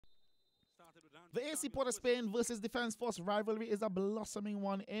The AC Port of Spain versus Defence Force rivalry is a blossoming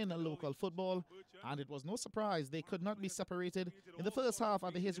one in local football, and it was no surprise they could not be separated in the first half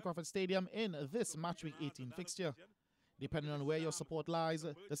at the Hazel Crawford Stadium in this Match Week 18 fixture. Depending on where your support lies,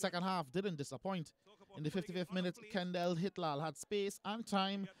 the second half didn't disappoint. In the 55th minute, Kendall Hitlal had space and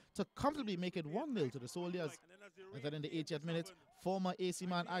time to comfortably make it 1-0 to the Soldiers. And then in the 80th minute, former AC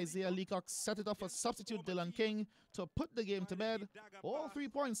man Isaiah Leacock set it up for substitute Dylan King to put the game to bed. All 3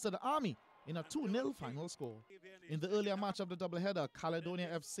 points to the Army in a 2-0 final score. In the earlier match of the doubleheader, Caledonia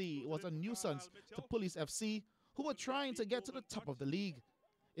FC was a nuisance to Police FC, who were trying to get to the top of the league.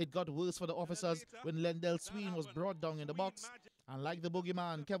 It got worse for the officers when Lendell Sween was brought down in the box. And like the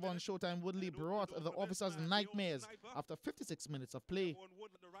boogeyman, Kevon Showtime Woodley brought the officers nightmares after 56 minutes of play.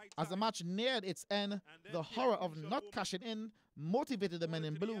 As the match neared its end, the horror of not cashing in motivated the men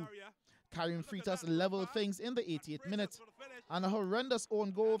in blue. Karim Freitas leveled things in the 88th minute. And a horrendous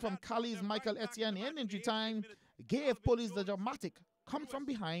own goal from Cali's Michael Etienne in injury time gave Police the dramatic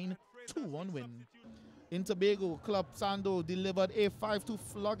come-from-behind 2-1 win. In Tobago, Club Sando delivered a 5-2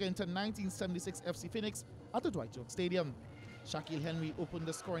 flogging to 1976 FC Phoenix at the Dwight York Stadium. Shaquille Henry opened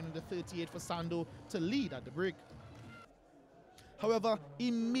the scoring in the 38th for Sando to lead at the break. However,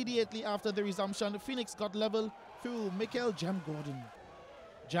 immediately after the resumption, Phoenix got level through Michael Jem Gordon.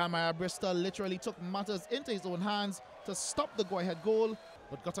 Jeremiah Bristol literally took matters into his own hands to stop the go-ahead goal,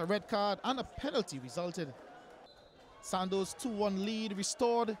 but got a red card and a penalty resulted. Sando's 2-1 lead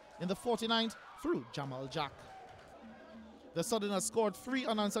restored in the 49th through Jamal Jack. The Southerners scored 3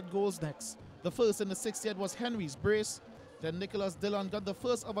 unanswered goals next. The first in the 60th was Henry's brace. Then Nicholas Dillon got the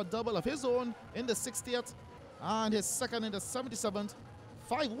first of a double of his own in the 60th, and his second in the 77th,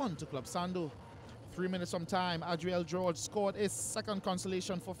 5-1 to Club Sando. 3 minutes from time, Adriel George scored his second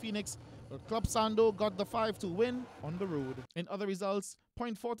consolation for Phoenix, but Club Sando got the 5-2 win on the road. In other results,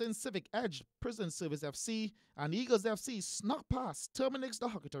 Point Fortin Civic edged Prison Service FC, and Eagles FC snuck past Terminix the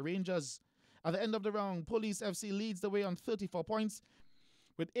Hocketa Rangers. At the end of the round, Police FC leads the way on 34 points,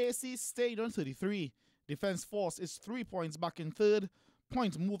 with AC stayed on 33. Defence Force is 3 points back in third.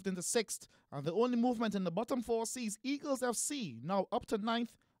 Point moved into 6th, and the only movement in the bottom 4 sees Eagles FC now up to 9th,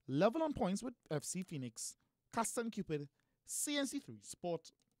 level on points with FC Phoenix. Caston Cupid, CNC3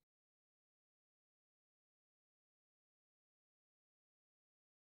 Sport.